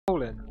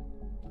rolling.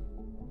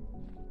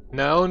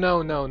 No,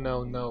 no, no,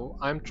 no, no.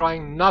 I'm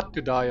trying not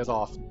to die as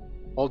often.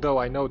 Although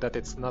I know that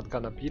it's not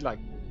gonna be like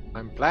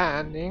I'm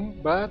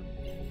planning, but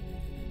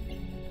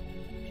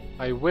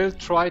I will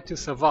try to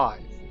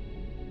survive.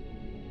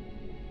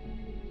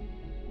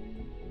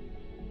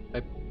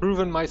 I've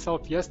proven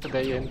myself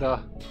yesterday in the...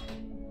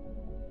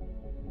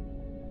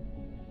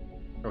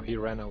 Oh, he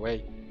ran away.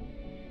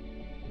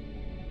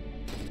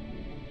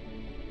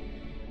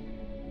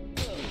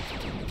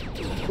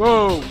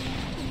 Whoa!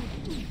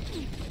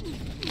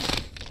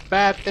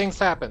 Bad things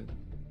happen.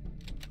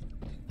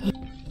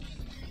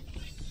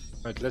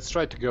 Right, let's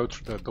try to go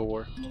through the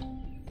door.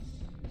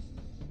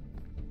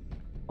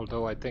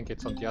 Although I think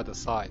it's on the other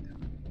side.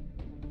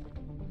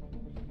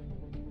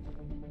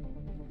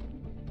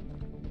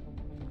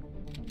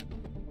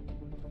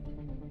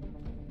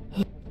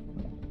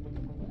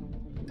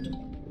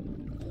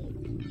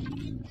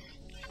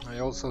 I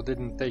also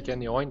didn't take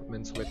any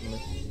ointments with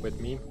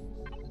me.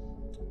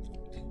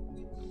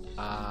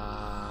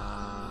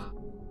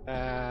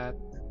 That...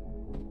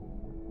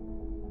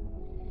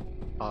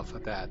 Half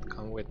of that,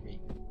 come with me.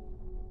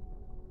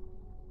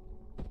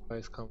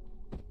 Guys, come.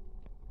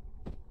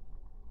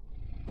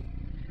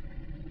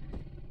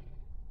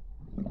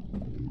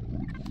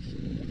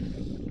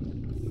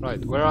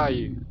 Right, where are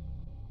you?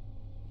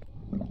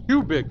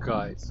 You big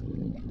guys.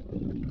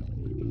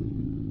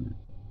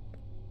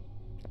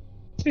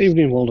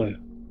 Evening, Waldo.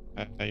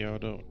 How y'all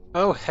doing?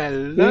 Oh,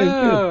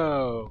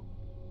 hello!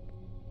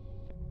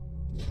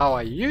 How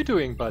are you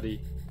doing,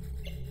 buddy?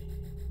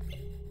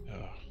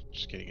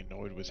 Just getting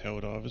annoyed with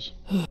helldivers.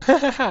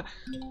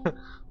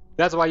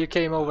 That's why you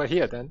came over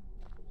here, then?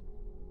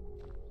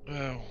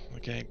 Well,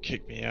 the game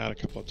kicked me out a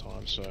couple of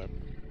times, so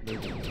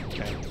moving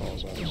game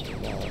files over to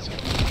while.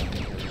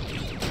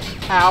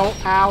 Ow,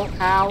 ow,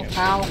 ow,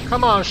 ow.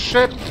 Come on,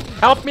 ship!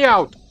 Help me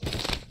out!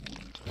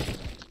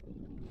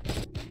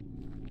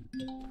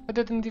 I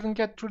didn't even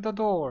get through the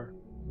door.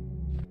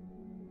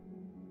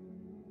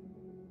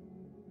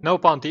 No,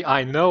 Ponty,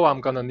 I know I'm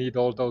gonna need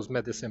all those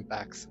medicine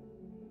packs.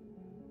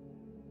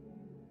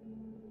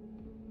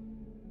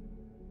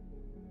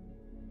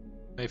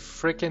 I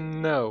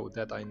freaking know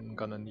that I'm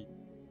gonna need.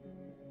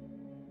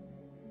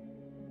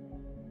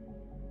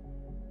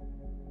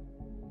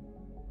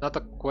 Not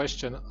a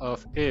question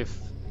of if,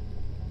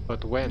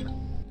 but when.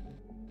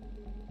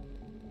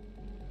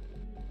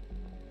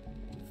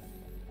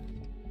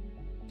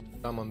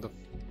 I'm on the...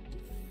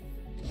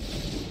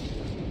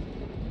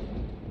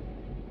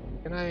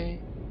 Can I...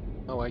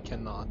 No, I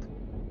cannot.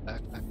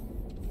 Back.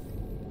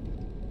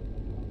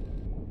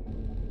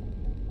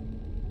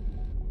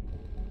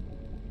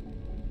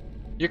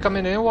 You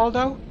coming in,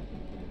 Waldo?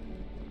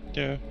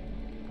 Yeah.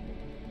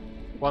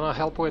 Wanna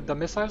help with the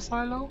missile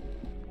silo?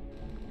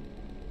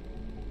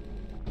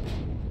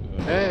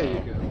 There you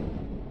go.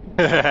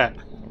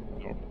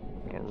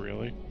 Not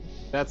really.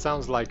 That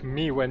sounds like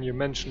me when you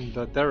mentioned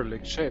the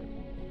derelict ship.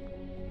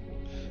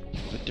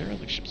 The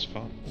derelict ship's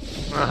fun.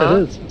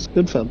 It is. It's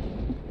good fun.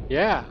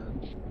 Yeah.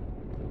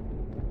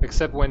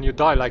 Except when you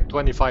die like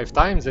 25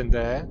 times in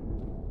there.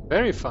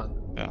 Very fun.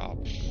 Ah,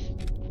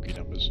 rookie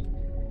numbers.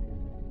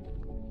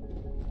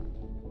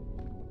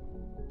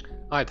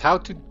 Alright, how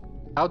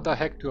the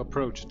heck to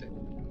approach it?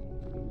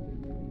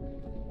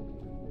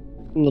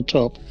 From the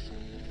top.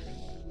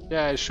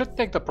 Yeah, I should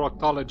take the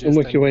proctologist. And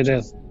work your way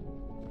down.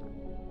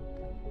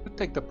 Should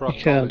take the You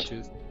can't.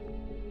 proctologist.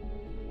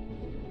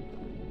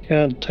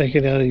 Can't take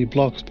it out of your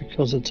blocks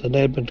because it's an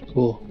admin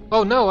core.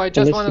 Oh no, I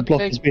just Unless want the to block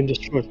take. has been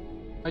destroyed.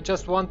 I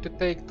just want to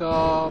take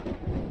the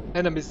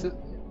enemies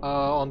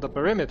on the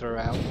perimeter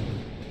out.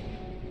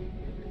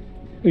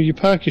 Well, you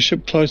park your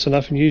ship close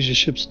enough and use your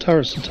ship's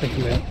turrets to take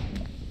them out.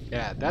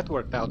 Yeah, that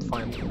worked out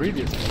fine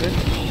previously, didn't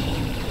it?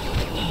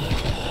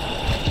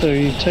 So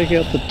you take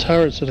out the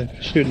turrets that are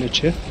shooting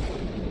at you.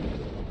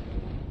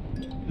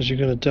 Because you're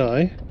going to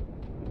die.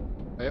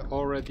 I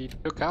already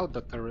took out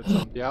the turrets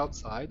on the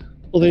outside.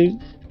 Well,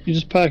 then you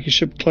just park your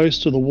ship close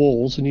to the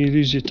walls and you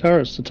use your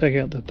turrets to take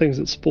out the things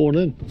that spawn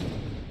in.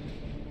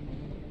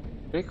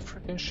 Big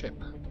freaking ship.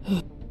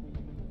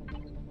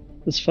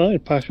 That's fine.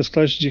 Park as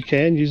close as you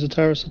can. Use the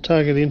turrets to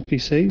target the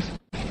NPCs.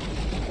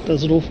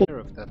 Does it all for Care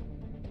of that.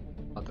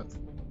 Other.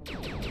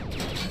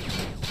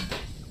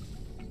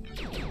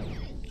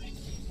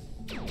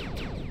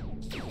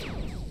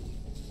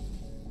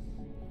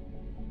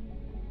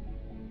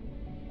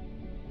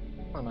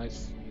 Oh,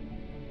 nice.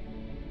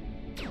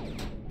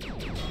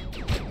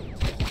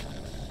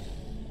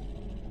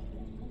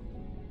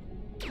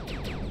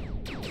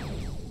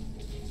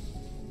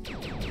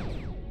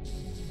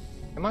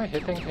 Am I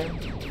hitting him?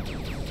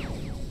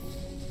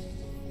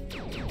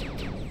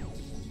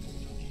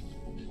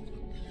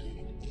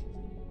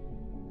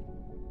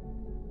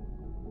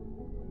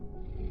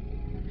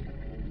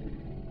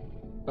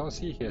 Don't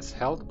see his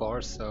health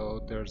bar,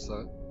 so there's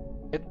a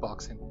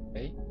hitbox in the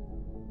way.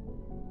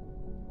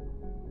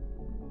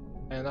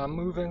 And I'm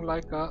moving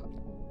like a...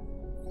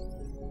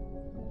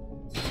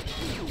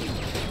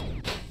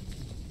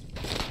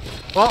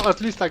 Well, at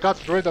least I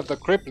got rid of the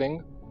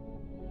crippling.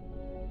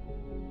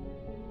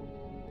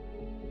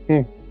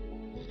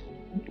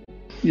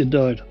 You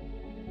died.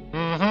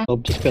 Mm-hmm.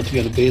 I'm just about to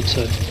go to bed,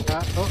 so...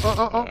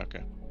 Oh.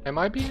 Okay. Am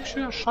I being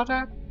shot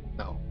at?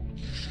 No.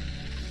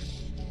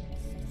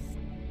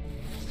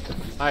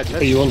 Alright, Are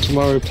let's... you on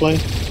tomorrow play?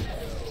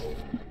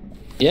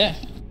 Yeah.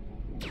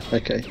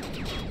 Okay.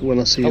 When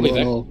I see I'll be you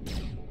back. on,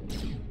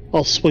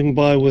 I'll swing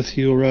by with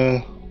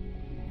your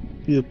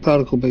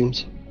particle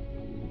beams.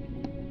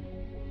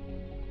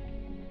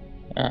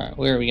 Alright,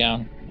 where are we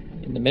going?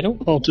 In the middle?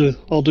 I'll do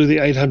the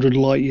 800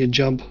 light year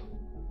jump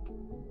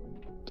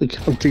to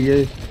come to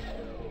you.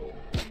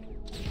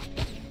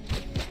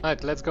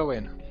 Alright, let's go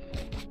in.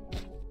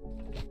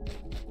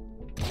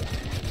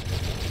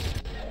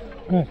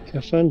 Right,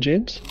 have fun,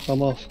 gents.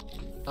 I'm off.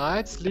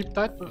 Alright, sleep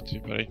tight. You too,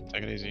 buddy.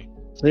 Take it easy.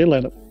 See you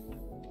later.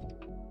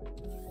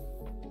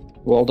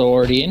 Waldo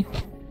already in?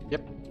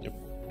 Yep.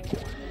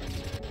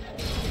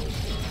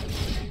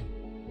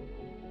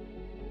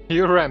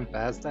 You ran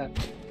past that.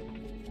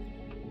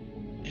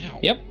 Ow.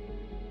 Yep.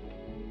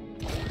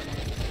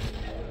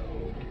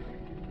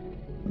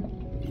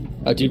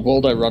 Oh, did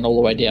Waldo run all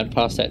the way down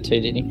past that too,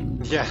 didn't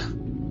he? Yeah.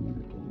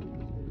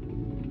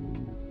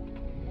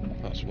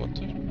 That's what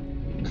to.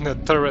 The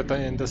turret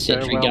in the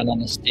Sentry stairwell. gun on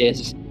the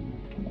stairs.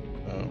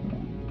 Oh.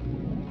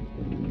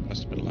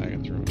 Must have been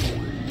lagging through.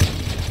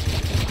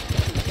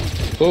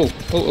 Oh.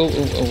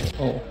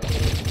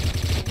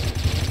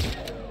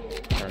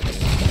 Alright.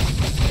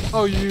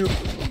 Oh, you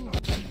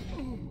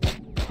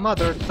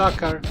mother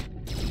ducker.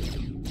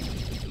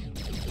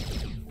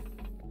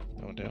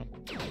 Going down.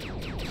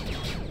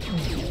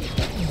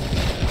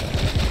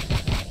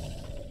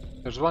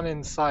 There's one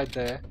inside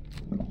there.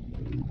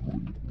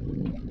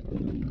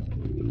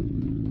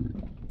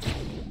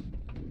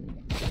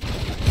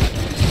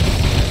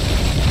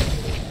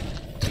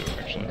 Two,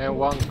 actually. And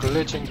one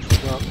glitching through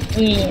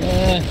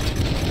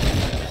the...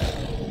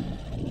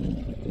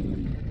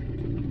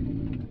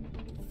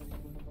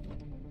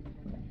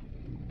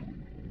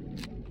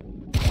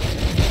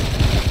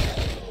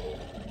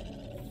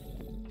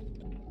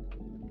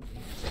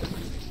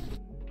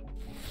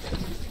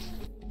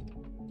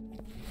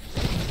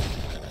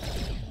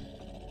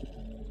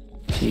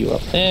 See you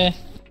up there.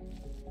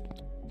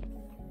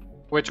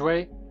 Which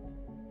way?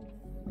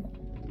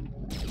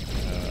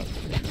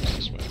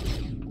 This way.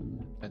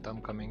 And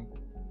I'm coming.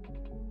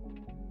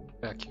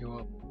 Back you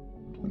up.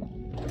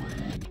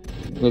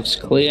 Looks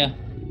clear.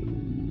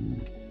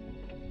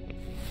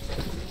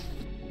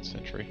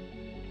 Sentry.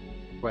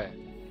 Where?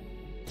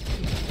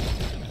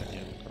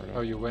 Yeah, corridor.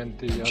 Oh, you went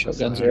the other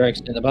Shotgun side.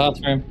 Xerox in the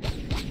bathroom.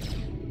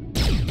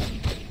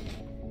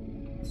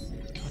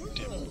 God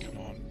damn it, come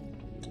on.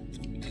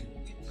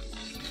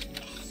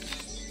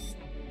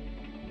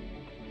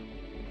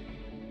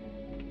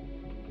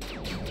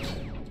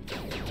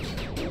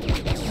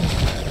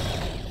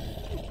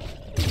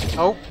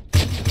 Oh!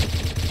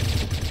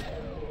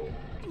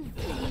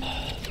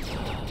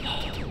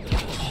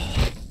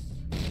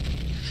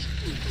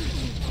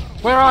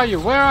 Where are you?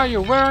 Where are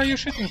you? Where are you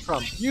shooting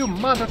from? You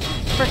mother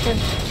frickin'...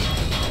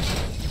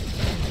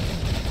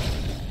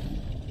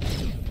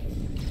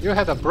 You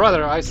had a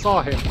brother, I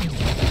saw him.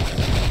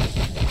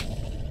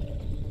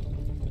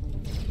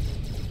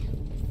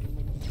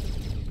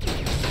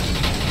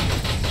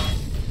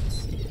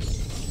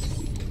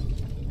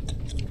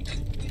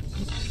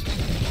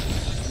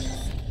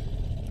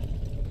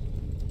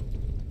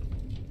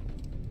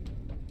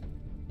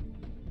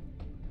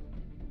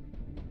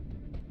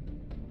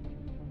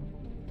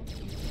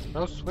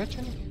 No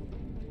switching?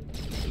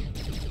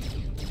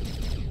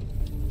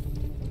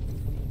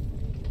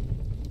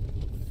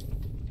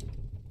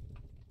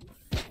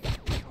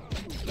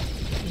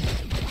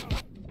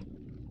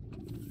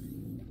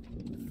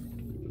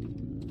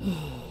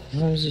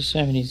 Why is there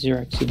so many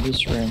Xerox in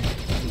this room?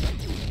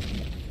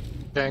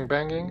 Gang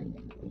banging.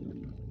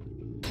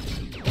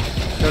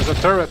 There's a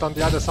turret on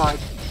the other side.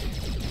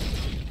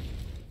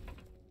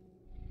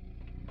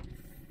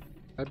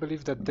 I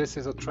believe that this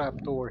is a trap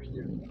door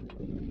here.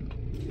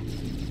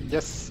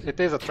 Yes, it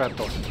is a trap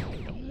door.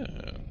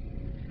 Yeah.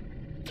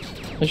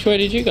 Which way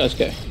did you guys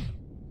go?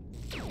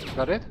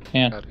 Got it?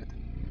 Yeah. Got it.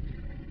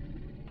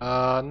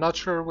 Not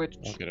sure which.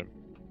 I'll get him.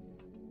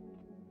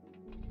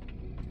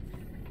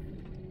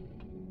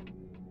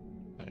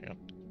 Hang on.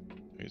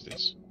 Who's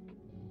this?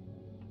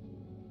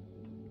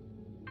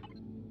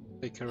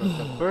 Take care of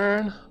the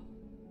burn.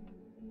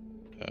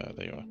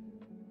 There you are.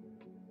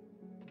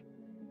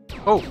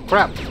 Oh,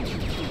 crap!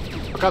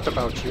 Forgot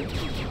about you.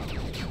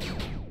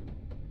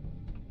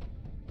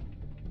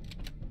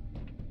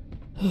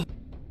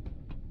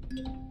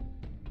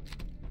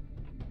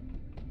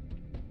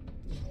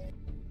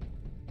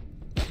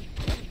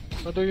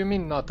 What do you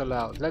mean not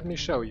allowed? Let me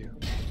show you.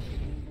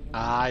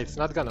 Ah, it's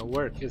not gonna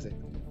work, is it?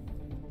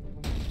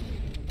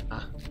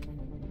 Ah.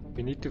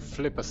 We need to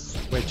flip a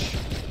switch.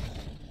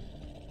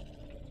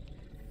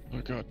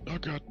 Oh god, oh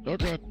god, oh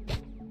god!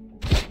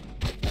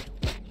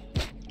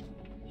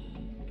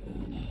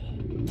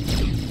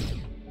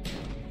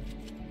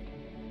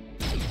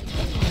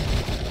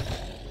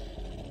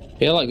 I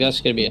feel like that's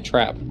gonna be a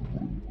trap.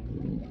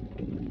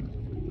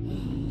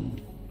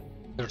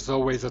 There's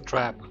always a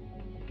trap.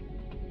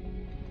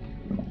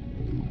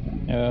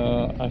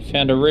 I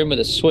found a room with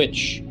a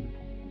switch.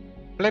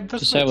 Flip the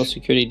Disable switch.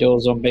 security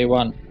doors on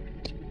B1.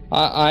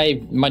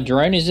 My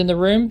drone is in the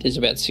room. There's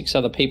about 6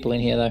 other people in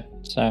here though.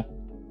 So.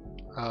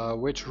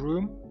 Which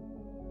room?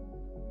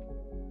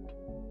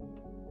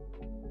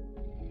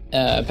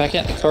 Back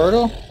out the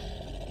corridor.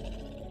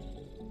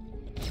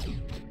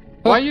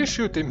 Why are you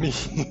shooting me?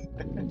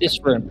 This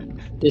room.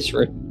 This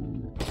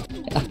room.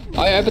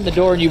 I opened the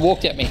door and you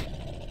walked at me.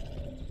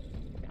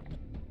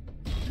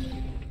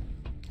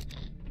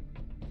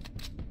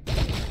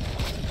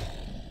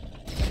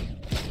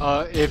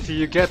 If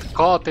you get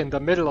caught in the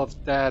middle of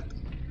that,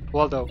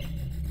 Waldo.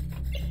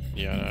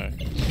 Yeah, I know.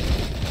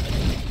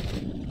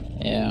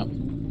 Yeah.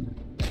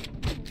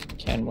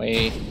 Can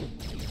we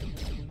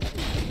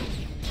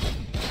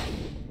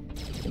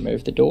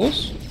remove the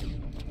doors?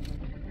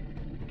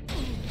 I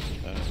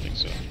don't think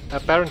so.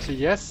 Apparently,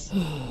 yes.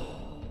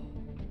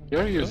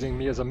 You're using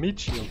me as a meat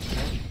shield.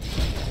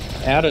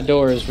 Outer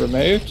door is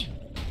removed.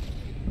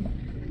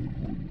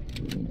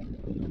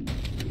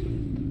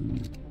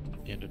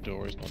 The inner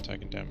door is not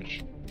taking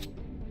damage.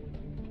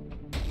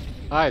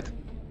 Right.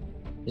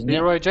 Isn't it?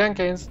 Leroy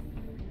Jenkins.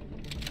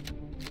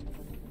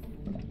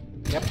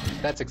 Yep,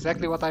 that's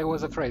exactly what I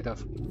was afraid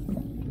of.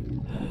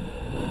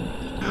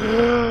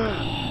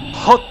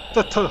 Hot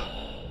the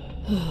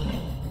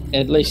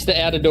At least the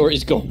outer door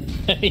is gone.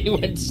 He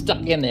went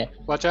stuck in there.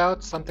 Watch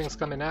out, something's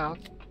coming out.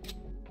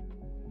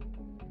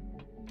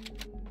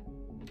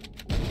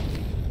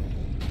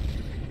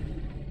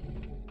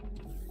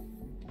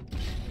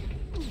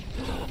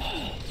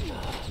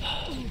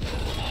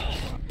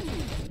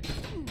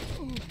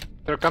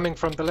 They're coming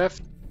from the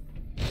left.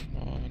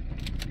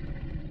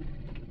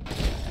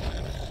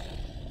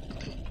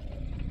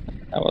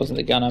 That wasn't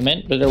the gun I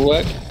meant, but it'll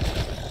work.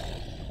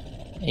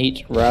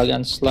 Eat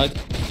railgun slug.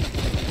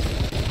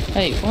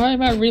 Hey, why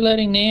am I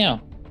reloading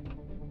now?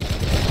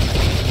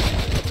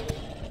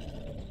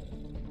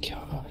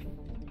 God.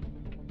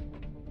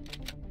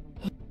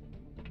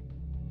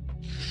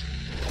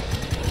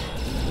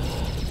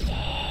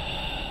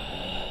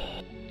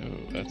 Oh,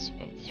 that's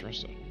above the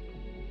thruster.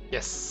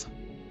 Yes.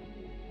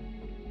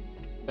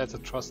 That's a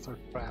thruster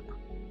trap.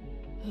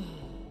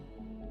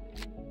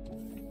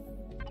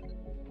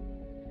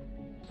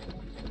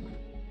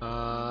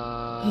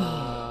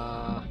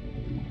 How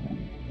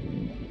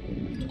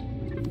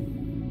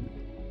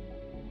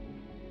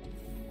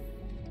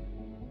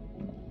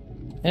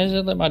does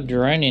it let my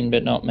drone in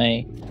but not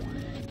me?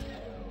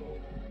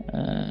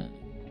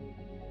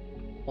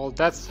 Well,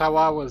 that's how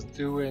I was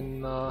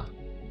doing.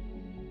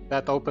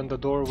 That opened the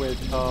door with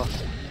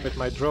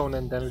my drone,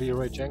 and then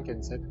Leroy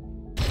Jenkins it.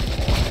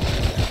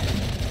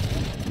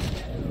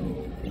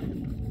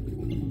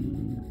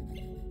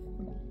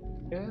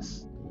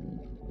 Yes.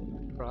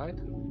 Right.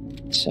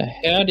 So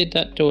how did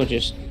that door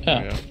just... Oh.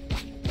 Yeah.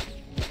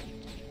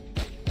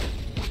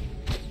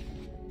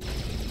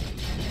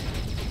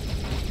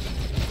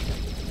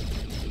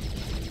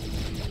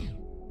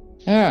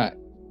 Alright.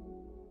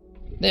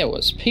 There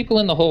was people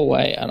in the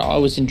hallway and I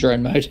was in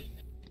drone mode.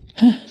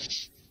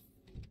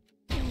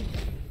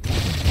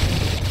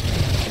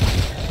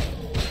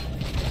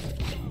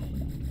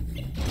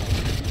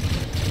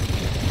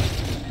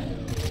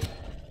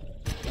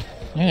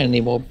 I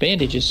need more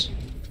bandages.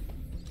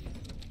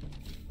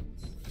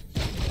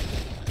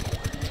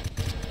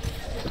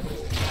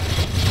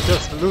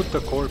 Just loot the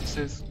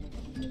corpses.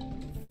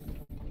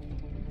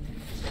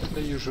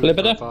 They usually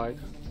Flippity. provide.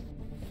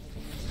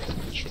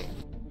 Sure.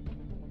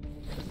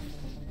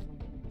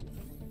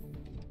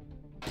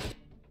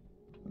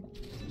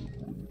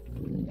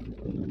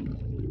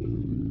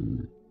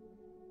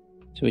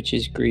 Which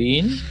is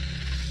green.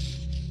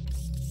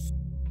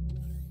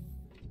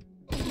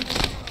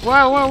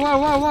 Whoa, whoa, whoa,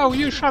 whoa, whoa!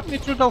 You shot me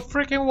through the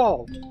freaking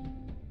wall!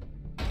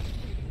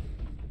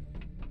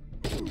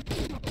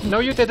 No,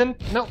 you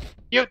didn't! No,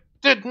 you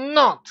did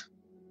not!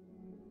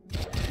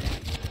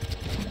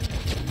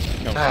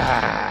 Come on.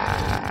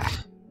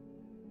 Ah.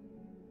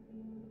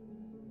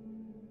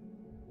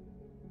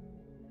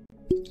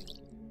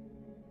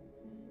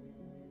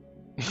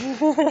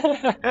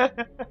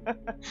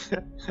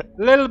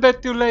 Little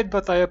bit too late,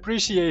 but I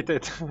appreciate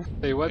it.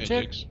 Say what, Hey,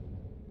 Jake? Jigs.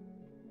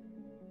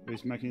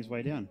 He's making his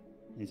way down.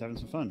 He's having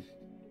some fun.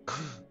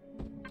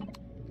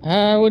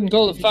 I wouldn't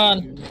call it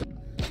fun.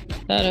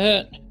 That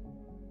hurt.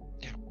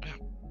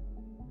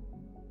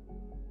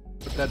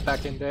 Put that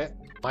back in there.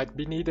 Might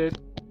be needed.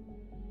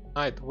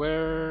 Right,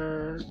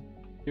 where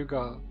you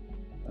go?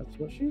 That's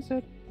what she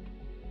said.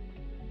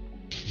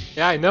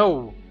 Yeah, I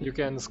know you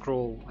can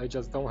scroll. I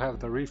just don't have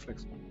the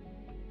reflex.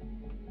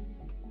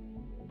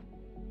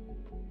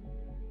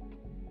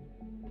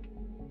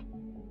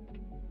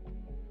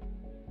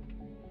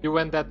 You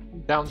went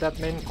down that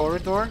main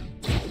corridor?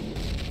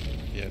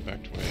 Yeah,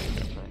 back to where you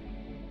came from.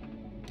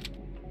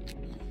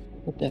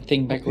 Put that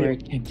thing back where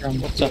it came from.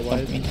 What's up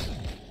with me?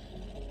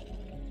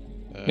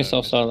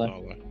 Missile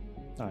silo.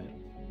 Oh, yeah.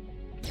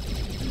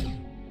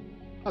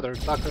 Mother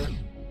fucker.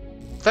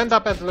 Stand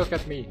up and look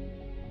at me.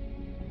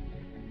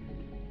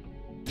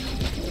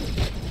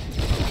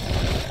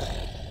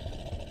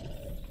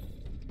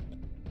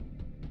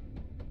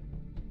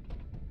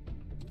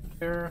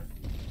 here.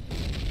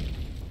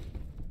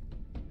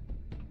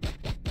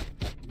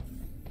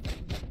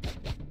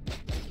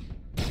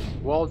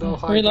 Waldo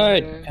hiding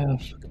Reload! there. Oh,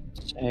 for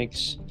God's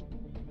sakes.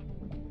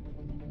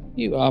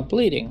 You are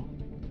bleeding.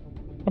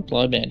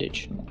 Apply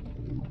bandage.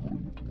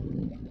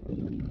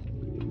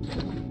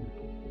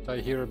 I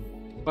hear a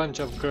bunch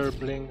of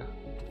gurgling.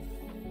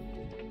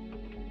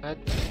 At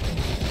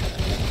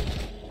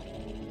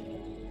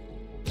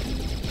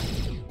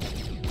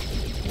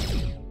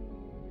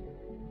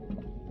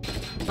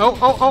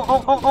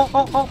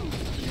oh!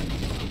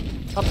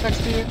 Up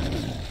next to you.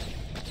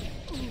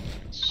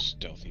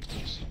 Stealthy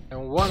please.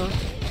 And one.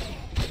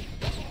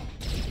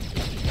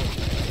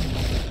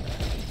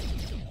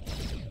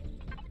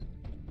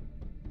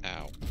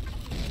 Ow.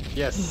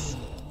 Yes.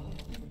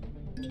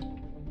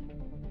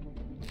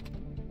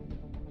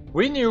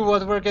 We knew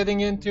what we're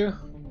getting into.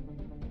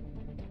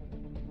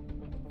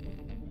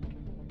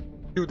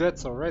 2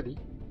 deaths already.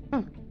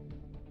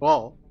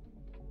 Well,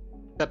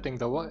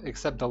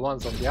 except the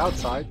ones on the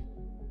outside.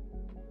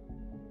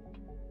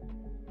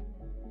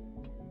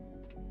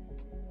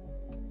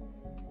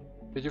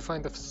 Did you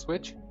find the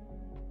switch?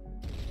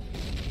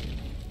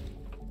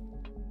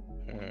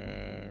 I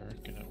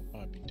reckon it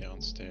might be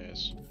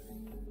downstairs.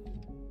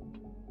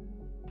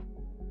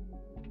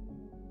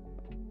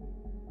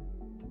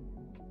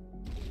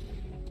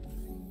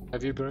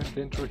 Have you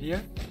been through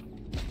here?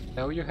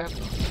 No, you have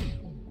not.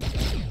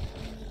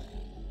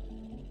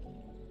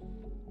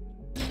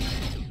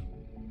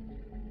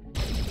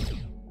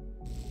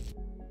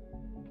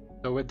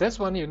 So with this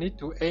one you need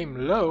to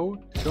aim low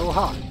to go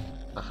high.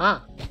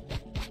 Aha!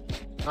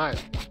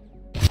 Nice.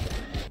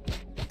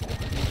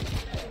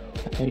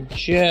 Oh,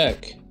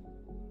 jerk.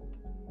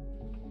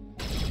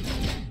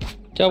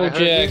 Double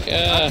jerk.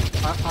 I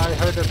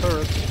heard a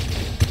turret.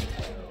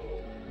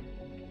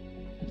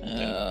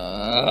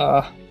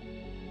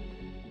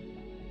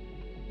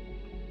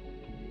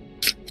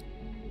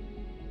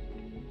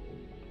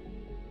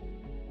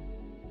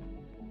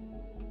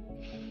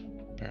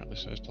 Apparently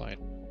so is plane.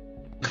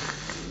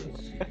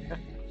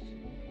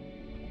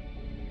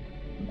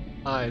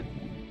 Alright.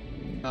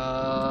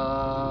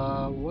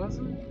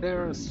 Wasn't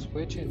there a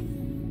switch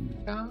in?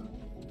 Yeah.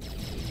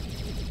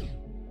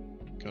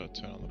 Gotta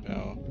turn on the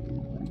power.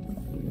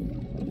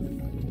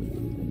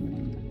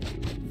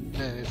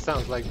 Man, it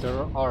sounds like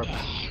there are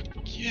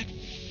Get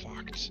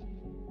fucked. a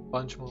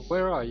bunch more.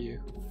 Where are you?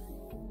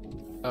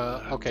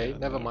 Okay,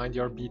 never mind,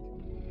 you're beat.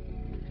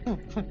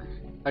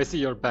 I see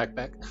your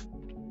backpack.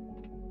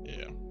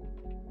 Yeah.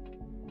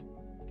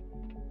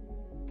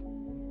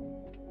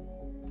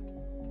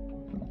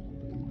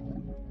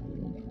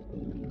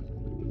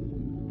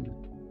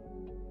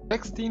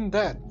 $16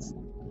 deaths.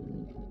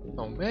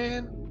 Oh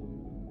man.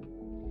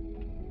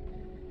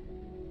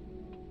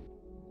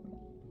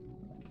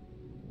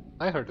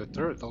 I heard a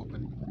turret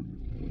open.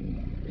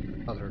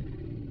 Other.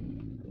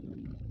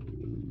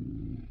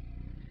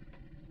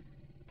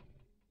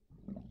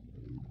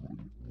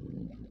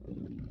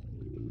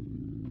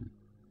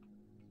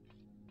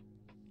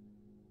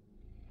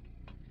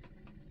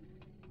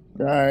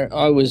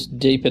 I was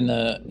deep in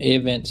the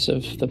air vents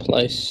of the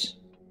place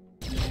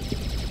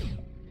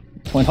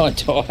when I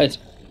died.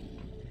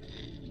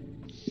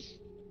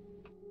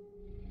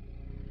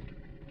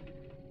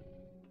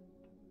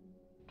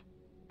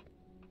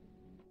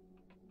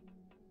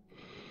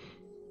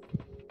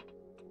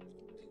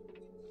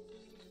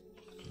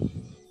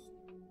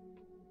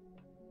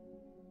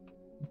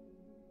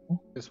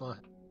 This one.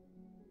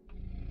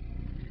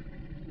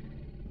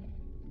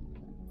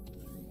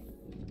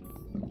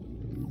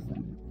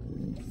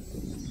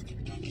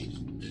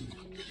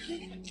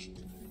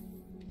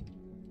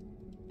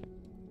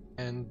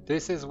 And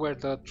this is where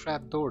the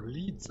trapdoor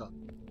leads us.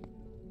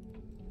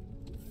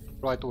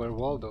 Right where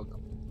Waldo.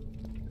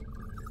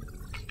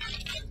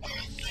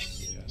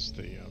 Yes,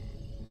 the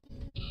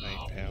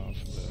main power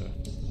for the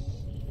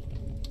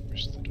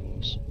rest of the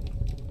doors.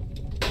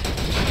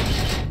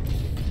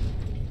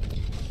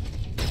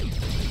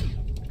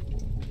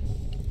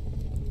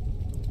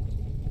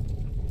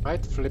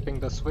 Right, flipping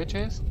the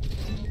switches.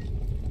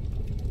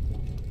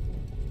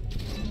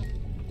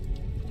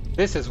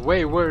 This is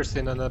way worse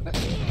in an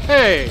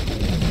Hey!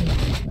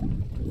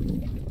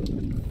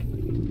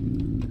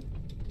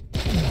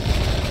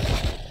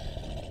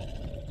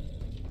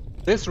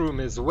 This room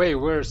is way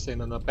worse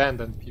in an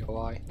abandoned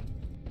POI.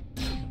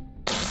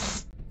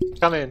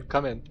 Come in,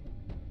 come in.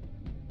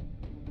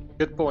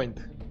 Good point.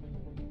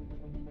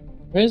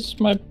 Where's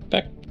my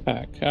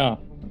backpack? Ah.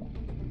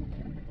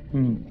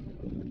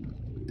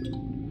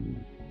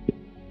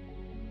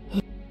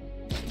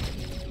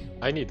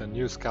 I need a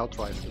new scout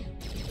rifle.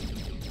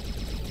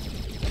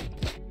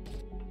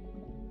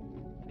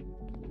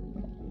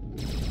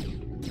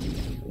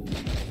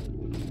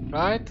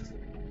 Right?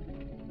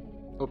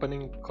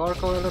 Opening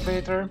cargo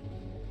elevator.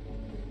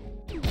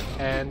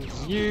 And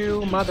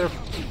you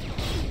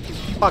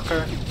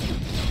motherfucker.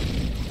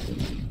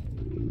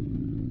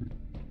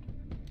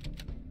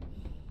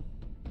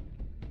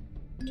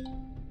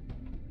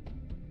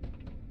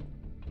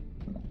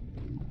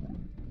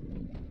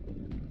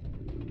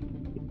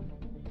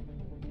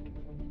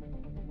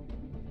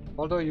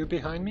 Although you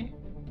behind me?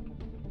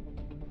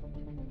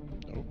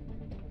 Nope.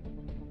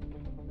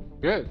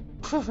 Good.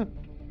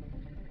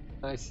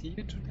 I see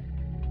you today.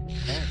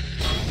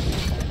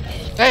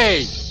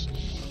 Hey!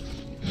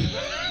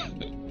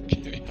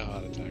 Give me a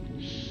heart attack.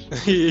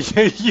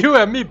 You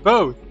and me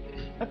both.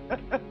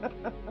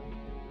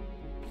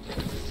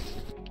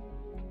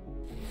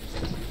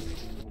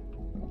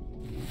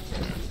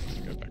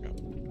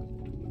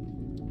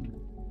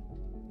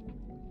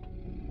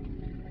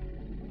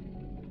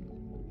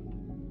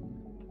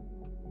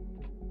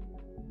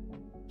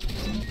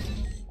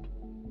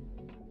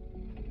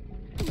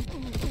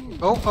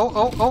 Go back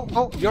up.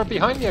 Oh, you're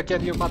behind me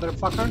again, you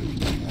motherfucker.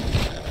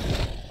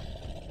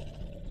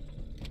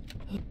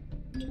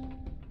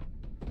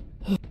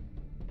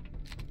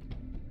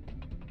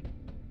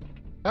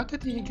 How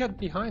did he get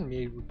behind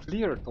me? We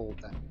cleared all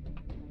that.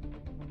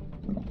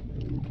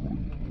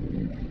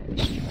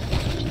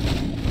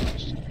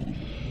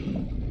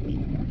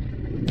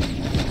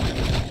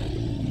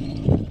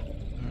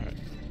 Alright,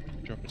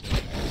 drop it down.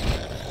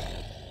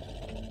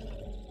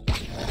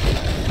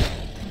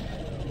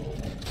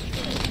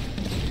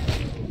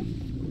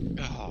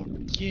 Oh,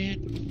 get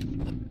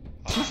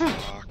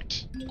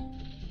fucked.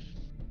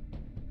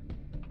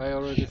 I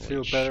already feel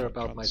Holy better shit,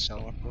 about got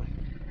myself. sniper.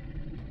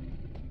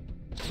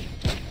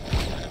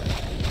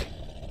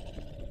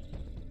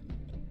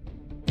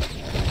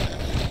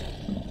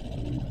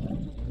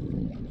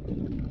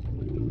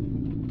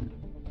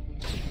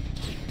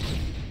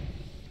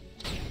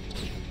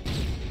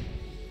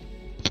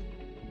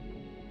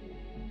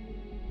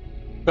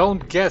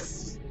 Don't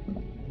guess.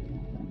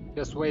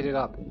 Just wait it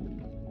up.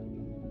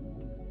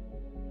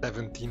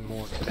 17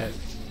 more dead.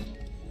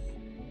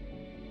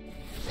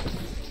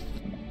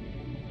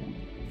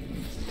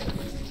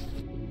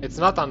 It's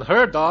not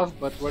unheard of,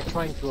 but we're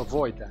trying to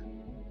avoid that.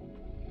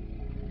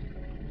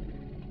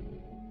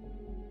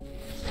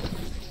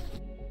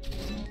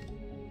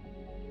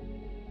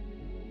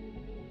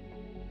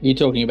 You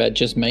talking about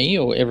just me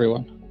or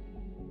everyone?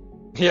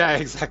 Yeah,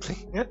 exactly.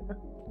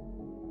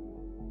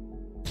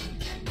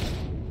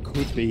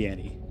 Could be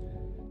any.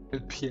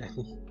 Could be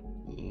any.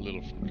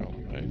 Little from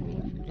column A,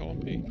 little from column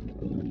B.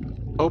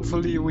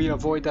 Hopefully we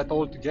avoid that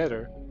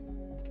altogether.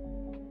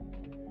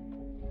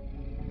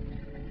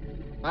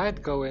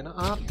 Right, going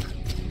up.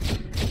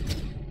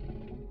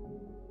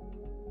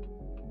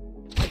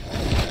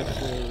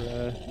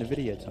 Your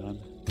Nvidia time.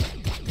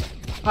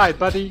 Alright,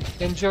 buddy,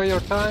 enjoy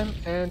your time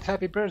and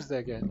happy birthday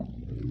again.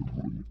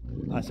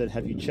 I said,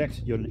 have you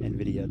checked your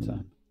Nvidia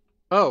time?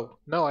 Oh,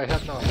 no, I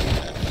have not.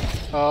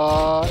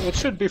 It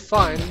should be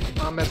fine.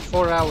 I'm at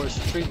 4 hours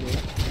streaming.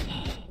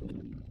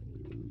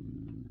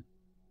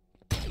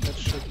 That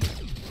should be.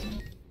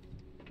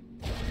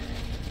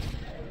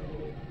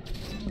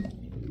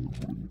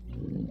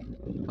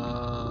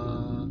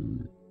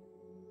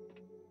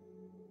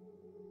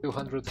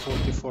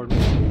 244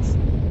 minutes.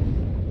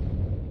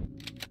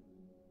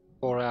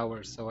 4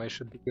 hours, so I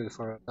should be good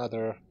for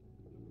another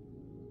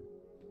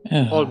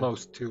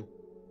almost 2.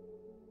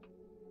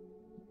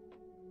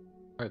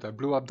 Right, I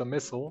blew up the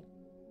missile.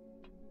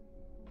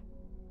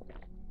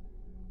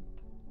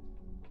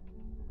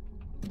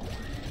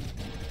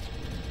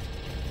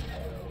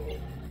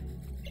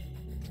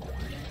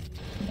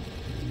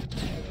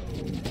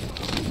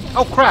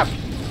 Oh crap!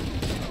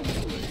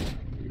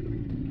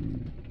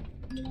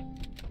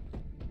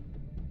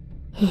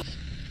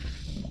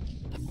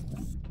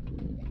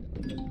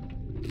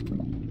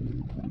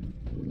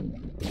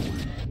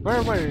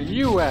 Where were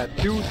you at,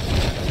 dude?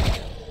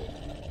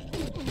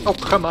 Oh,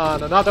 come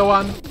on, another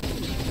one?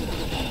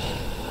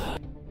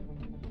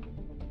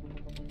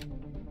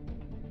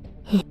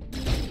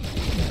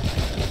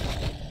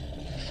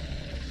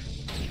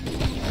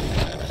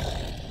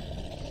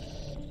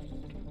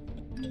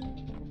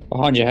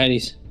 Behind you,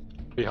 Hades.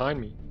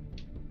 Behind me.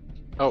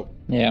 Oh.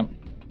 Yeah.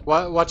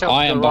 Watch out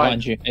I to am the right.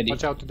 behind you, Eddie.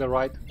 Watch out to the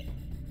right.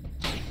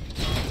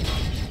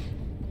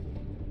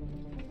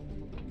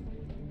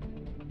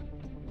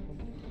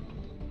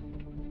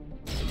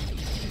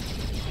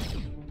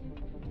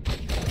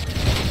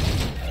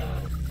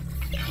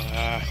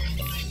 Ah,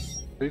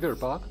 Leader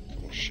bot.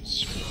 oh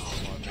shit,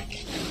 behind me.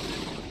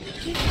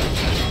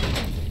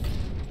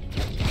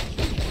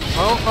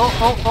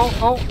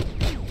 Oh.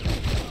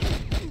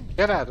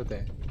 Get out of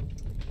there.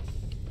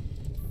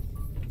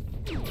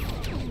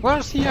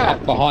 Where's he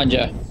at? Behind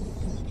you.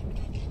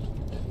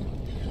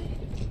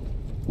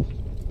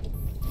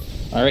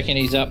 I reckon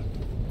he's up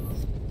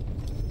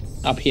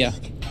here.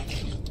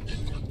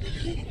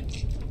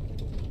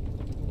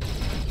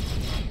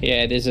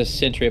 Yeah, there's a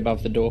sentry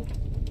above the door.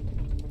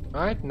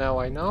 Right, now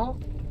I know.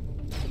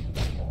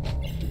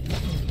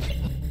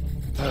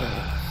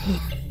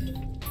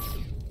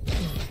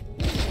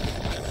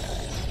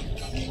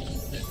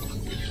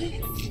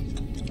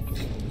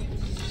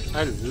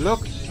 I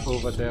looked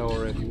over there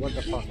already, what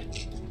the fuck?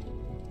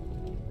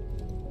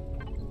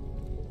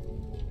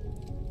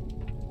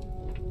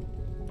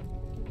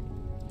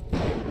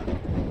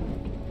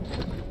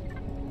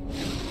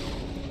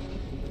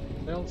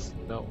 Else?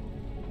 No.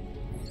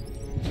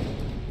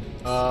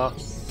 Yeah,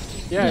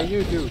 No.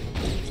 you do.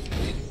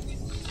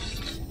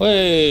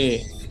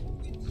 Hey!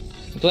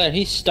 I'm glad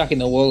he's stuck in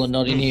the wall and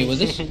not in here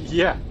with us.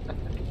 Yeah.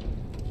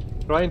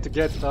 Trying to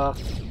get, I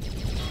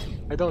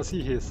don't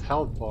see his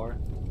health bar.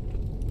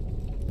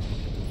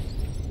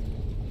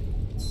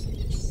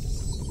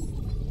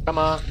 Come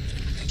on,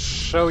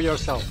 show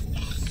yourself.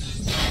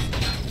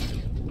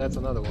 That's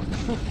another one.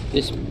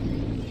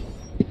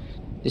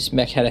 This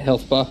mech had a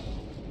health bar.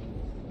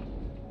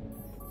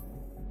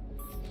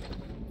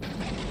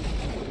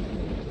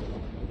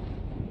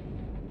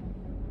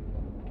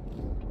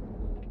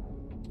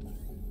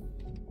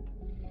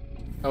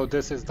 Oh,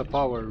 this is the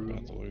power room.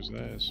 About to lose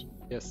theirs.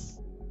 Yes.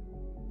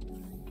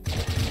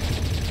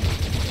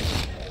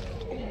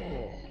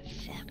 Oh,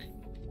 fuck.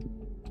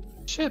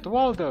 Shit,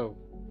 Waldo.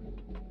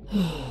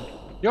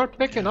 You're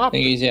picking I up.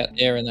 think he's out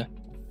there in the...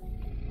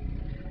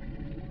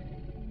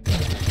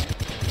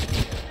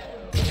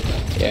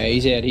 Yeah,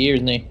 he's out here,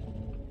 isn't he?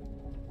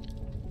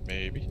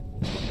 Maybe.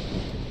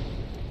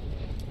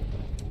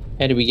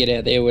 How do we get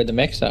out there where the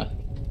mechs are?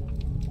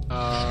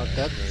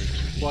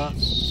 That's what.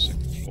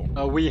 Second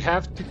floor. We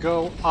have to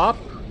go up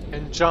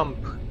and jump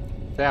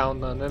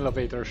down an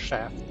elevator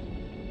shaft.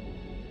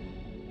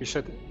 We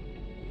should.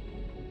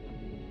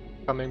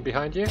 Coming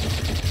behind you?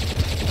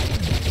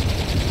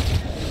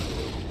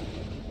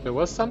 There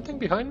was something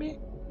behind me?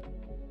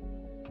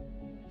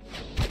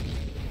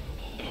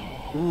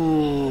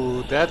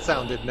 Ooh, that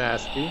sounded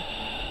nasty.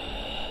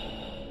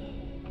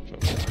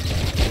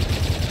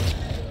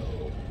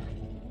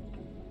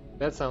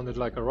 That sounded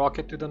like a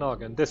rocket to the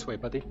noggin. This way,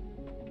 buddy.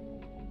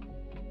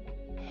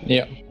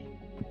 Yeah.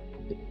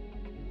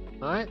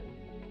 Alright.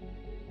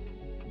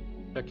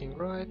 Checking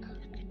right.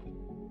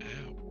 Ow.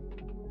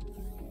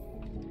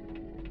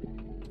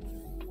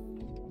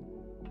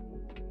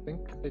 I think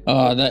it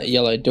Oh, that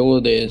yellow door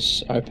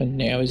there's open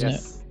now, isn't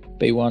yes. it?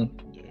 B1.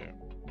 Yeah.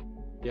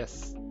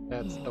 Yes,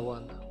 that's the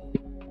one.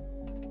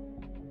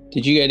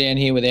 Did you go down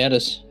here without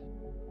us?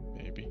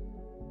 Maybe.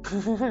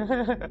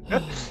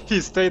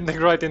 He's standing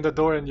right in the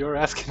door and you're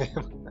asking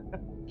him.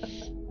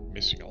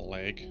 Missing a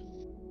leg.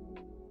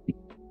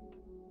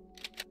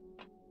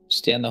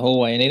 Just down the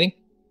hallway, anything?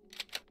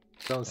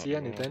 Don't see Not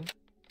at all. anything.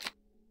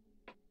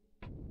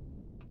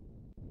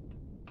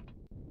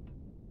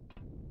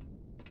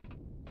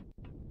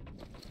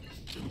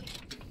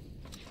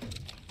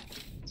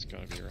 It's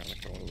gotta be around the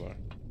corner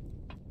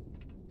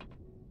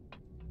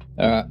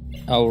Alright,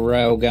 I'll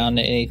railgun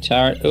any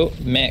turret. Oh,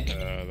 mech.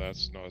 though.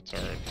 That's not a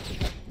turret.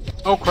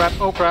 Oh crap,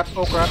 oh crap,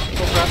 oh crap,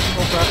 oh crap,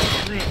 oh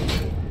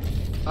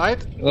crap.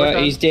 Alright.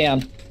 Well, he's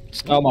down.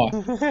 Oh my.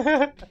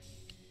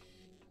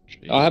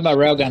 I have my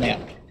railgun out.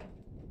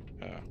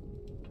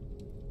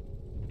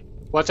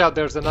 Watch out,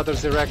 there's another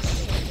Xerex.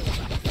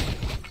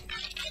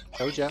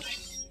 Told ya.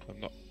 I'm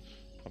not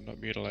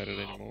mutilated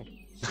anymore.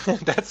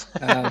 That's.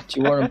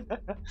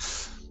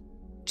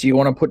 Do you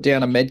want to put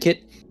down a med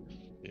kit?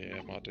 Yeah,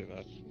 I might do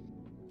that.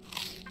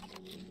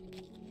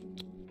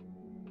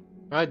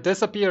 Alright,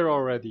 disappear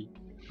already.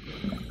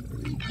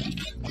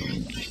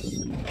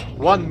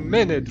 1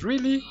 minute,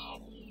 really?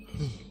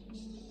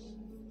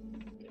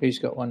 Who's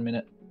got 1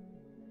 minute?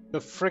 The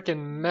frickin'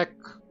 mech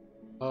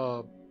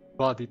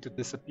body to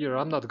disappear.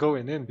 I'm not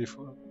going in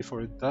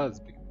before it does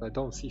because I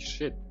don't see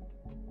shit.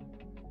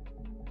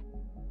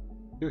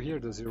 You hear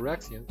the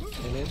Xerexian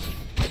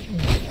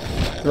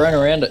in. Run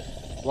around it.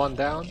 One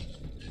down.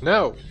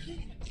 No!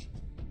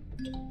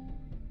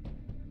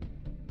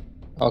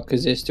 Oh,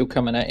 because they're still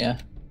coming at you.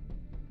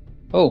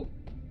 Oh,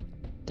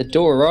 the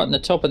door right on the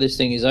top of this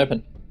thing is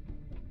open.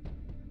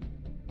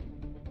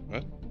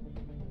 What?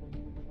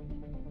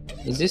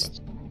 Is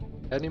this?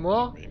 Any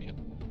more? Convenient.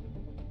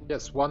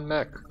 Yes, one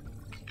mech.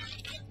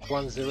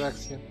 One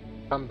Xerexian.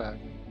 Come back.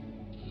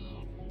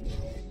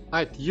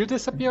 Alright, you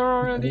disappear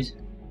already?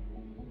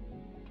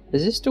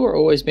 Has this door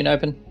always been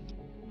open?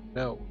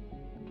 No.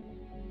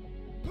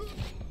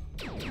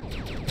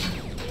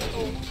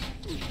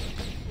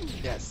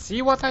 Yeah,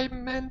 see what I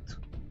meant?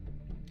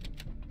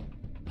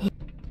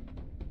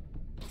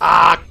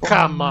 Ah,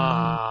 come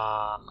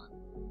on!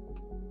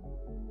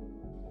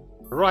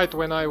 Right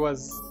when I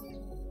was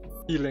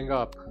healing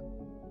up.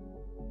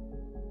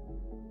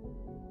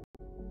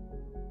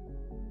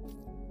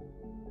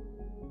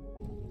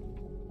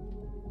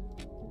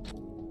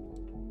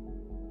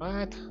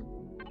 Right.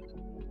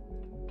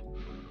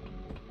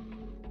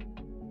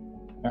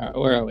 Alright,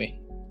 where are we?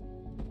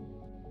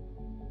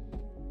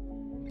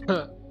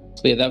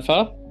 Clear that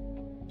far?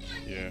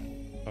 Yeah,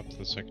 up to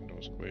the second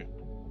door's clear.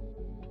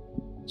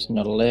 It's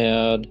not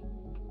allowed.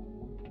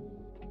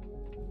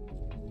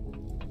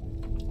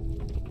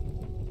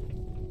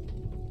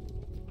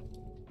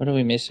 What are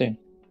we missing?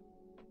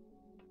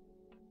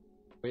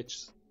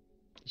 Which?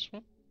 This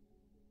one?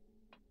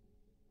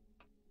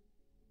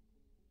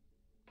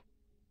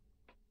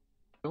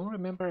 Don't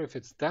remember if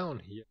it's down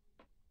here.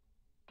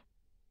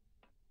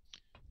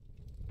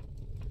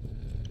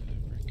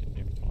 Reckon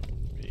it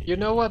might be. You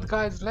know what,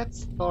 guys?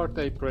 Let's start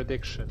a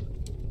prediction.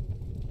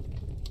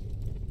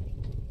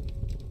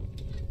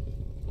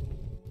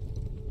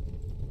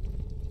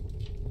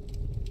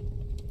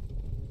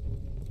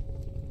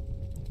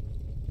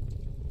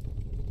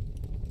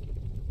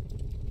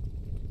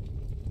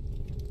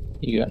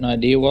 You got an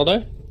idea,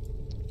 Waldo?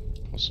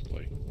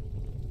 Possibly.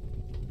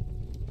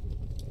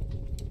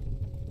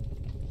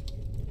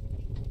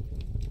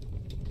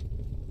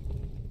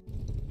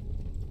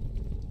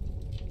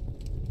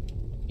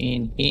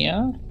 In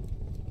here?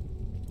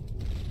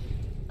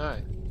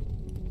 Alright.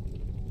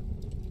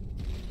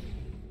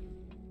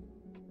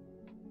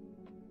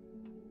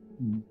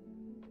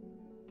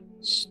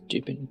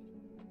 Stupid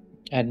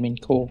admin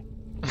call.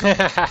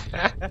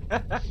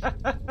 Alright.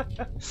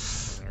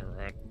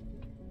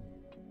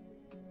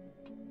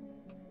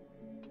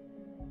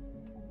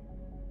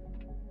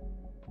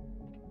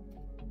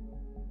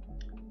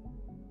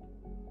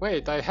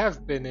 Wait, I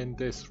have been in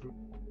this room.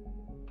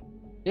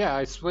 Yeah,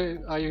 I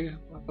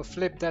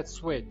flipped that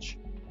switch.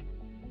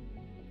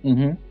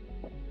 Mm-hmm.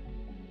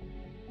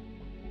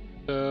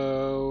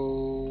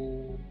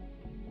 So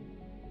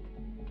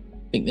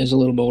I think there's a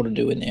little more to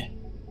do in there.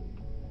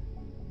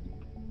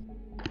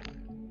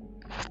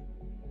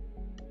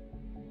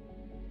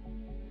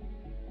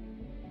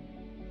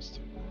 That's the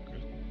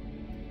rocket.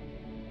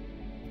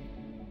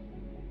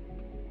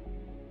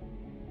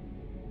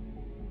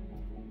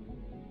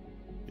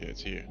 Yeah,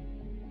 it's here.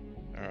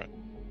 Alright.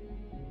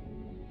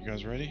 You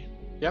guys ready?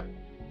 yep.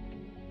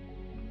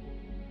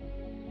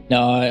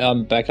 No,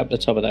 I'm back up the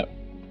top of that.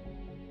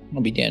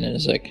 I'll be down in a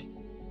sec.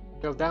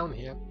 Still down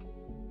here.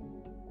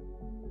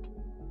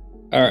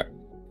 Alright.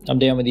 I'm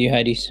down with you,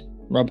 Hades.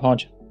 Rob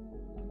Hodge.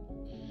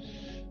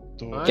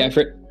 Door. Alright. Go for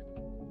it.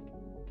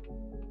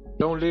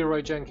 Don't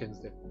Leroy Jenkins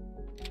there.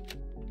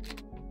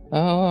 But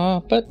Oh,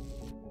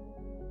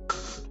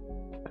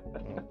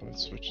 both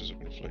switches have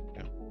been flicked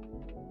now.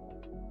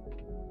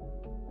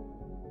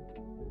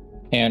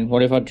 and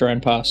what if I drone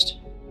past?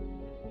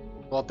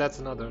 Well, that's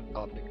another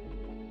topic.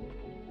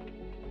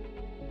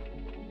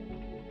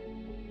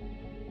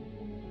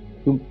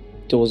 Oop,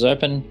 doors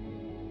open.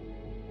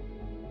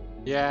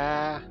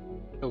 Yeah,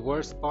 the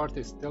worst part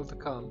is still to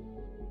come.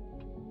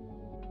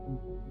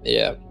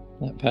 Yeah,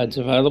 that pad's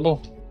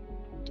available.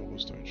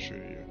 Doors don't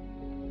shoot at you.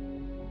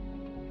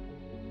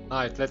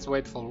 Alright, let's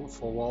wait for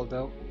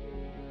Waldo.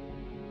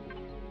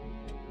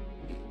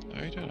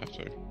 No, you don't have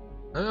to.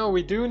 No,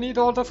 we do need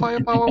all the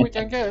firepower we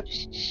can get.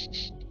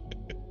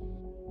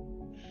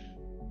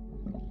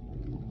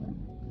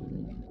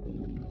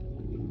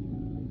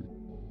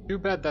 Too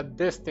bad that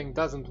this thing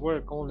doesn't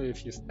work only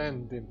if you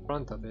stand in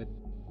front of it.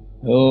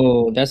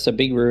 Oh, that's a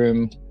big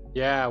room.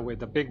 Yeah, with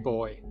the big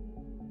boy.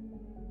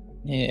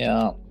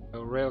 Yeah.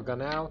 So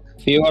railgun out.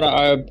 If you want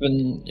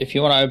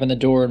to open the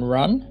door and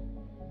run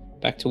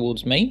back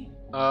towards me,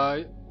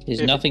 there's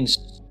if- nothing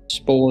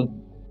spawned.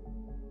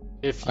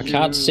 If I you,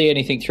 can't see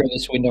anything through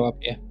this window up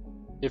here.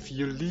 If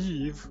you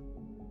leave,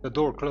 the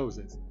door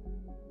closes.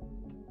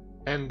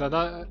 And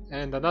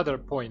another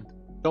point,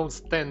 don't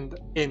stand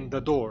in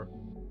the door.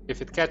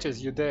 If it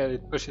catches you there,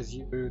 it pushes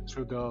you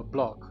through the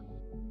block.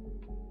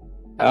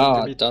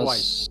 Happened to me It does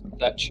twice.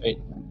 that shit.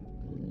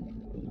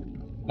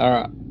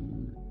 Alright.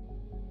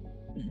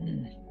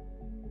 In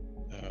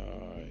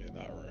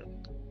that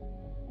room.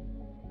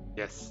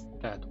 Yes,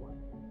 that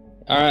one.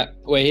 Alright,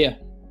 we're here.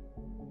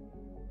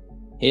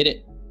 Hit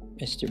it,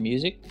 Mr.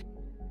 Music.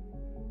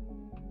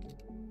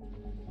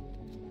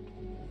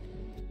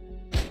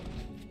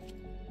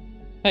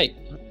 Hey,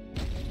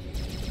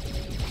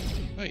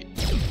 Hey!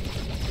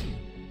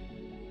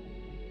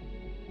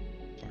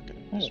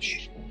 Fucking oh,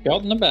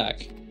 shot in the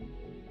back.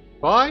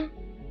 Why?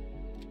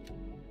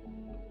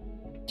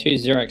 2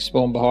 Xerax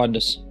spawn behind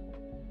us.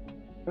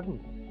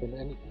 Couldn't been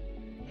any.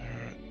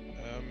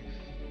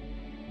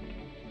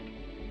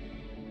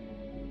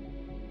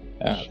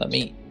 Alright, Let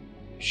me.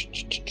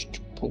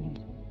 Boom.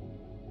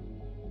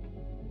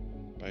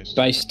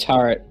 base.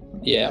 Turret.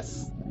 Yeah.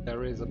 Yes,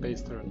 there is a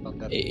base turret on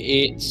that.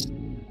 It's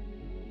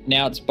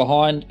now it's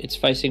behind. It's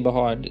facing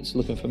behind. It's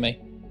looking for me.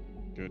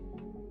 Good.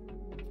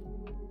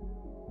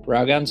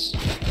 Railguns.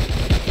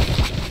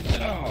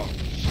 Oh,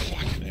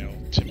 fucking hell.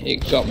 Tim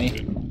It got me.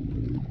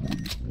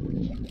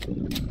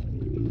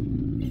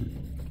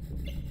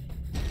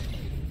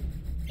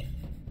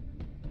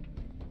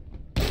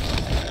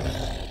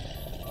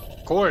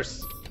 Of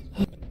course.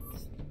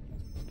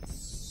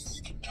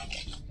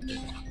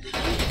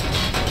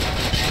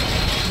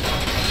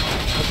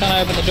 I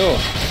can't open the door.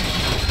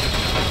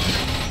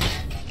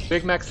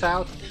 Big Mac's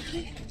out.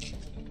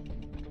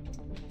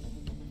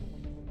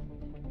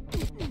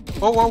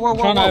 Whoa, whoa, whoa, I'm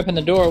whoa, trying to whoa. open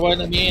the door. It won't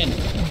let me in.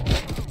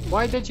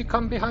 Why did you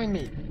come behind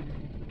me?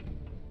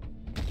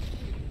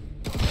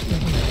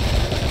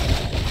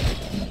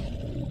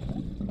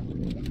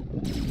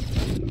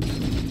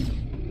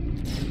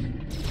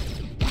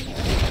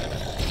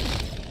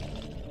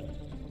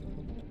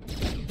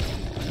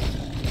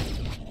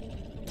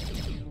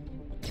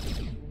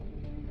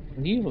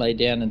 Will you lay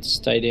down and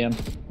stay down?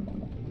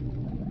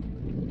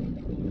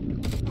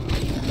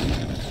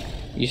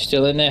 You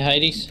still in there,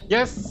 Hades?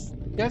 Yes,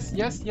 yes,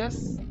 yes,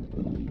 yes.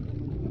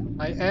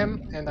 I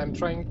am, and I'm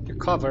trying to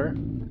cover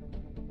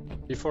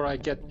before I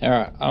get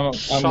Alright, I'm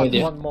shot with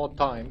you. one more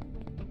time.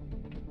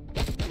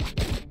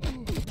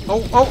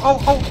 Oh, oh,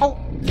 oh, oh, oh!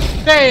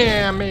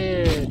 Damn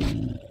it!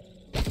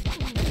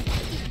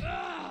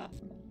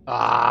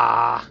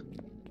 Ah!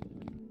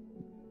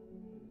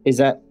 Is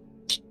that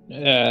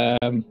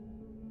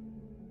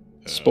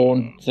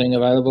spawn thing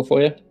available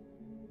for you?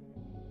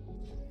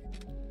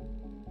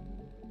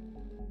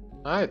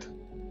 Right.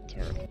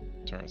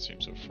 Turret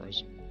seems to have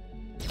frozen.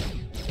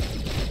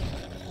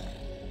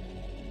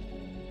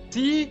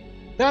 See?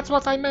 That's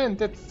what I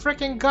meant. It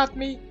freaking got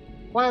me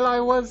while I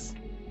was...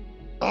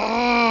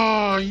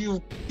 Oh, you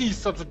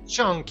piece of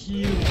junk,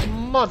 you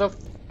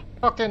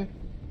motherfucking...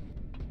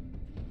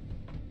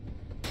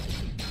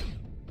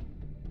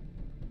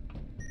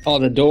 Oh,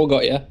 the door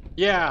got you.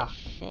 Yeah.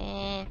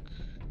 Fuck.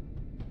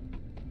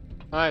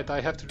 Alright,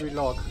 I have to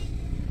relog.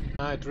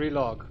 Alright,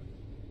 relog.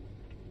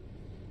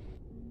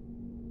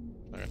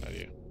 I got an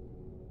idea.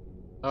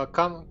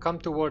 Come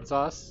towards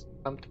us.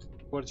 Come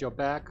towards your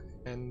back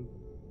and...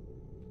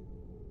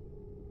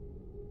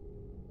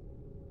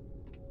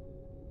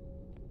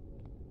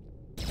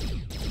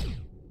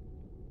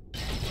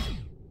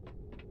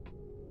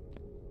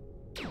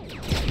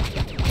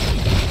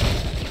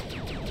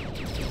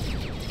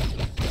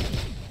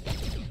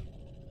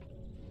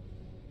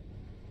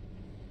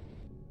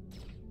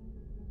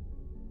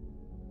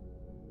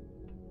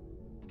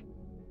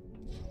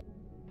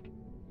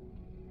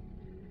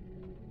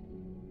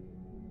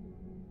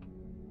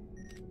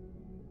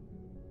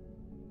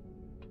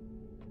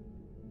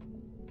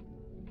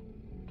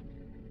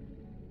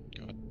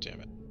 God damn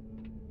it.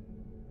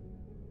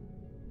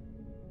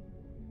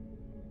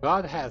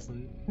 God has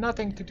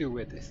nothing to do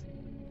with this.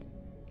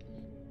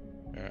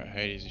 Alright,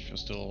 Hades, if you're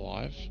still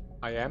alive,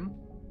 I am.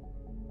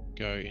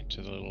 go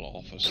into the little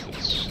office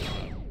that's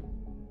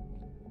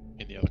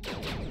in the other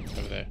corner,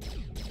 over there.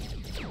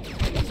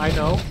 I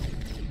know.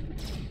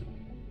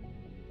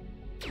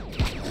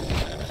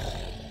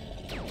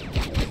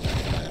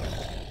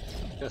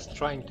 Just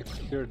trying to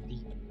clear the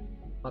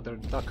mother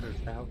duckers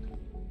out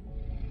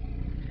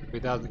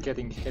without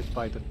getting hit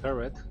by the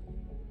turret.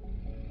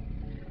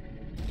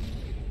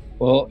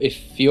 Well,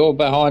 if you're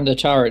behind the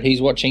turret,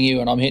 he's watching you,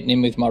 and I'm hitting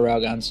him with my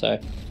railgun. So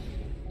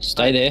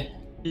stay there.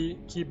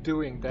 Keep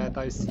doing that.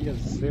 I see a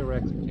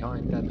Xerex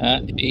behind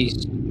that.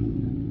 He's.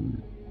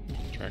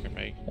 Tracking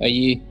me. Are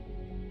you?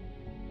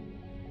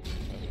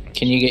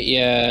 Can you get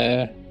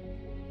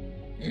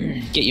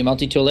your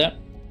multi-tool out?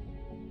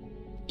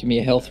 Give me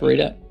a health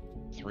reader.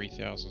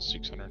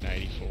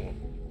 3,684.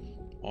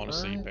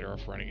 Honestly, Alright. better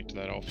off running into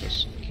that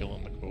office and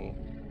killing the core.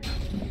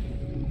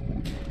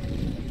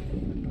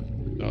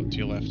 Oh, to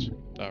your left.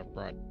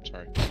 Right,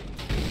 sorry.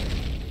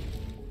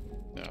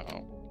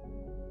 No.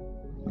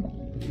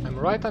 I'm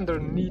right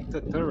underneath the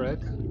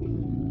turret,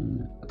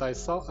 but I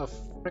saw a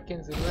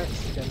freaking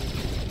Xerex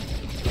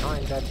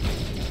behind that.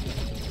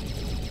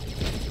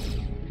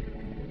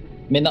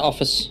 I'm in the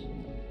office.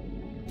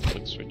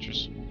 Flick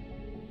switches.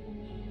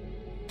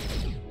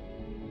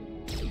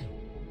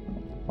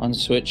 One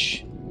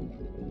switch.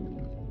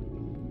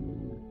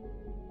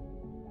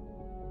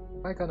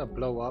 Am I gonna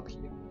blow up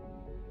here?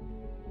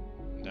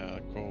 No,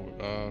 the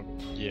core.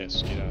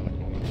 Yes, get out of the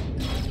corner.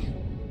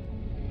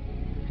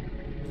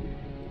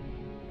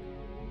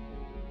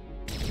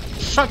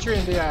 Shut you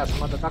in the ass,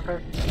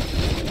 motherfucker!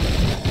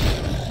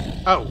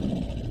 Oh!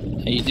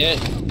 Are you dead?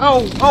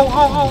 Oh! Oh!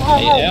 Oh! Oh!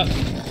 Are you Oh! out?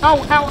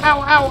 Oh! Ow!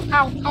 Ow! Ow!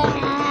 Ow!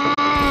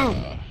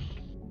 Ow!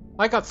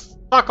 I got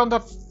stuck on the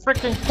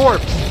freaking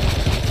corpse!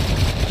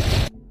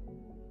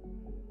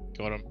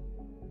 Got him.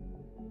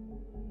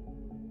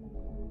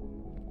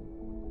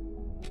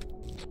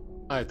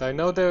 Right, I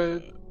know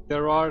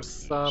there are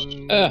some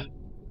PVE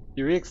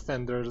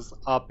extenders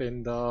up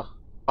in the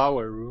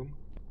power room.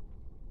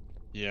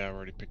 Yeah, I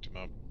already picked him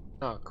up.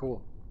 Oh,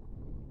 cool.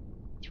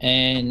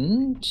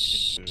 And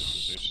There's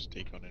just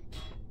decon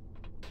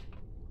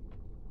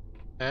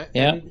in.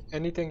 Yeah.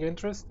 Anything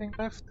interesting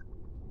left?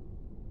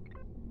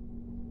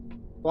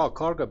 Wow,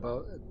 cargo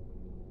boat.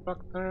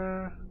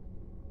 Instructor.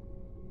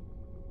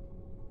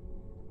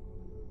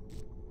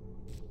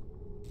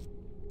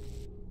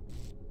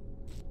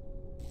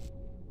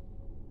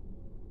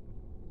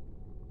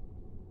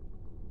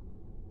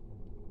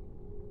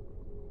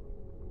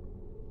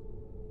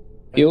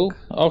 fuel,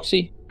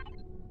 oxy,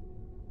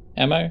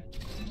 ammo.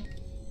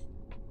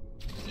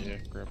 Yeah,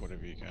 grab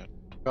whatever you can.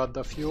 Got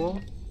the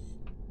fuel.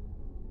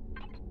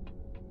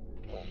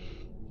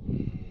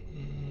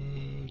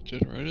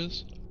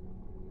 Generators?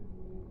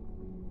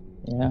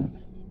 Yeah.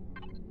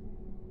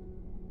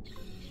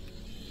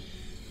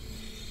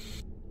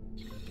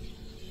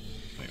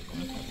 Wait,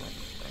 why am I running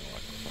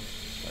like a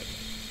fucking slave?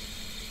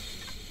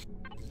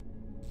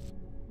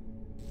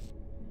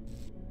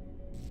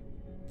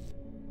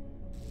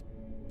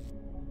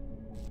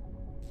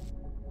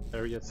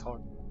 Harriet's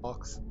hard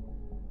box.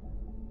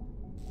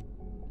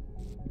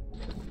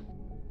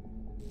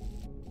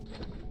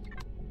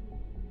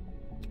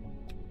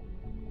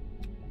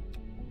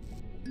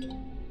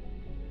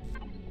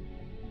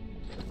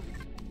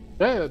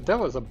 There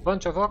was a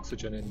bunch of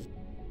oxygen in.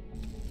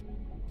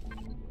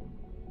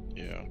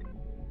 Yeah.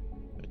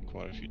 And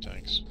quite a few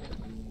tanks.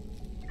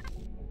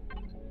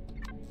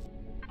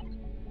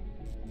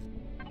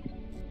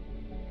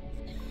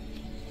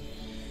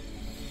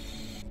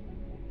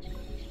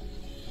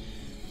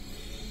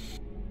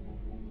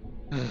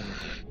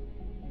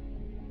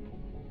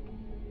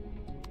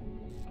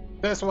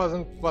 This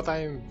wasn't what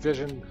I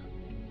envisioned.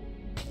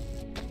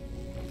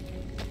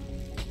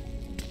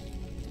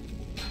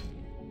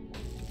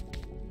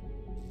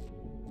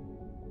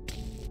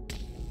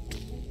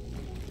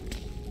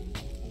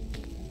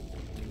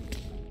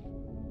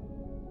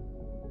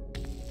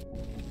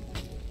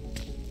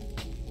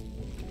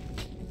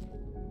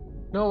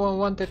 No one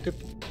wanted to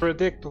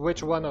predict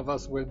which one of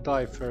us will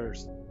die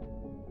first.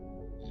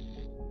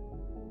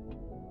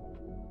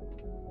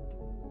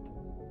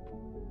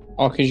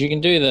 Oh, because you can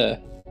do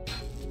the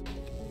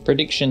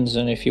predictions,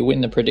 and if you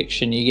win the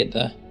prediction, you get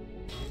the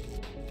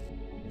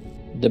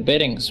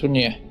bettings, wouldn't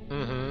you?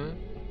 Mm-hmm.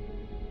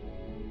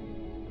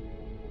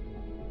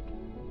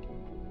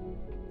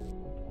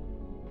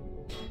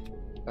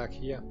 Back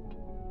here.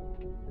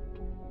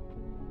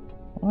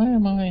 Why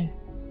am I?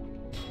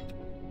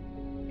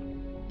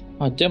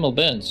 Oh, Demel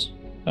burns.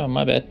 Oh,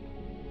 my bad.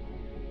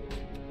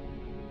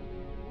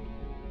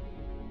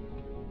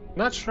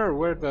 Not sure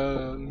where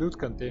the loot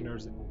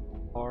containers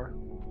are.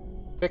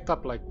 Picked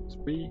up like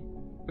 3,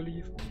 I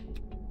believe.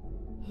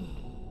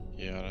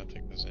 Yeah, I don't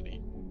think there's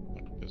any.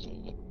 Like, there's a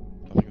lot.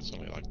 I think it's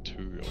only like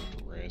 2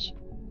 ultra rares.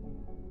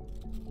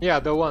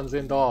 Yeah, the ones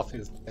in the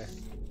office there.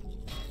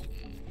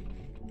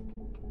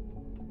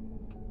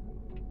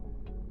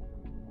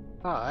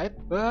 Alright,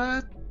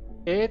 but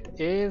it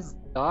is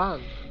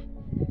done.